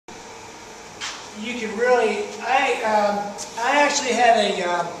you can really, I actually had a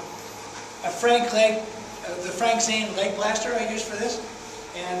Zane leg blaster I used for this,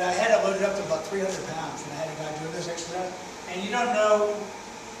 and I had it loaded up to about 300 pounds, and I had a guy doing this exercise, and you don't know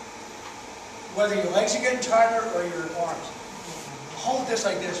whether your legs are getting tighter or your arms. Hold this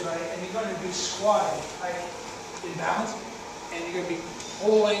like this, right, and you're going to be squatting, like in balance, and you're going to be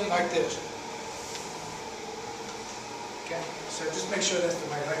pulling like this. Okay, so just make sure that's the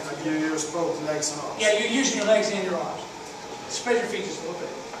right height. You use both legs and arms. Yeah, you're using your legs and your arms. Spread your feet just a little bit.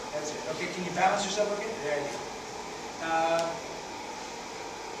 That's it. Okay, can you balance yourself okay? There you go.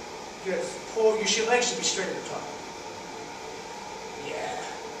 Good. Pull, your legs should be straight at the top. Yeah.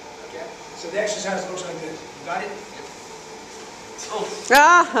 Okay. So the exercise looks like this. You got it? Oh.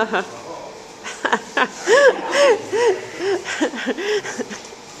 Ah.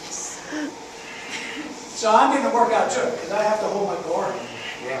 So I'm going to work out too, because I have to hold my bar.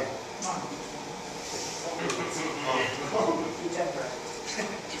 Yeah. Come on. Do 10 breaths.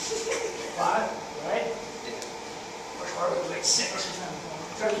 5, right? Push hard with like 6 or 7.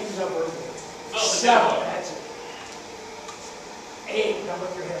 Try to keep this up early. 7, that's it. 8, come up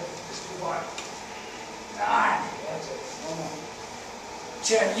your hip. Just do 1. 9, that's it. 1 more.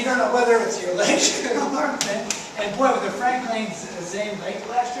 10, you don't know whether it's your legs or your arms, man. And boy, with the Zane leg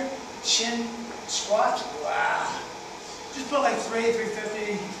blaster, shin squats, wow. Just put like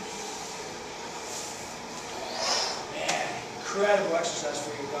 350. Man, incredible exercise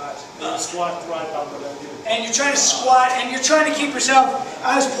for you guys. Squat right under the leg. And you're trying to squat, and you're trying to keep yourself,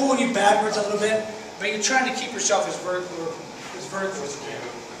 I was pulling you backwards a little bit, but you're trying to keep yourself as vertical as you can.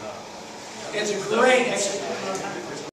 It's a great exercise.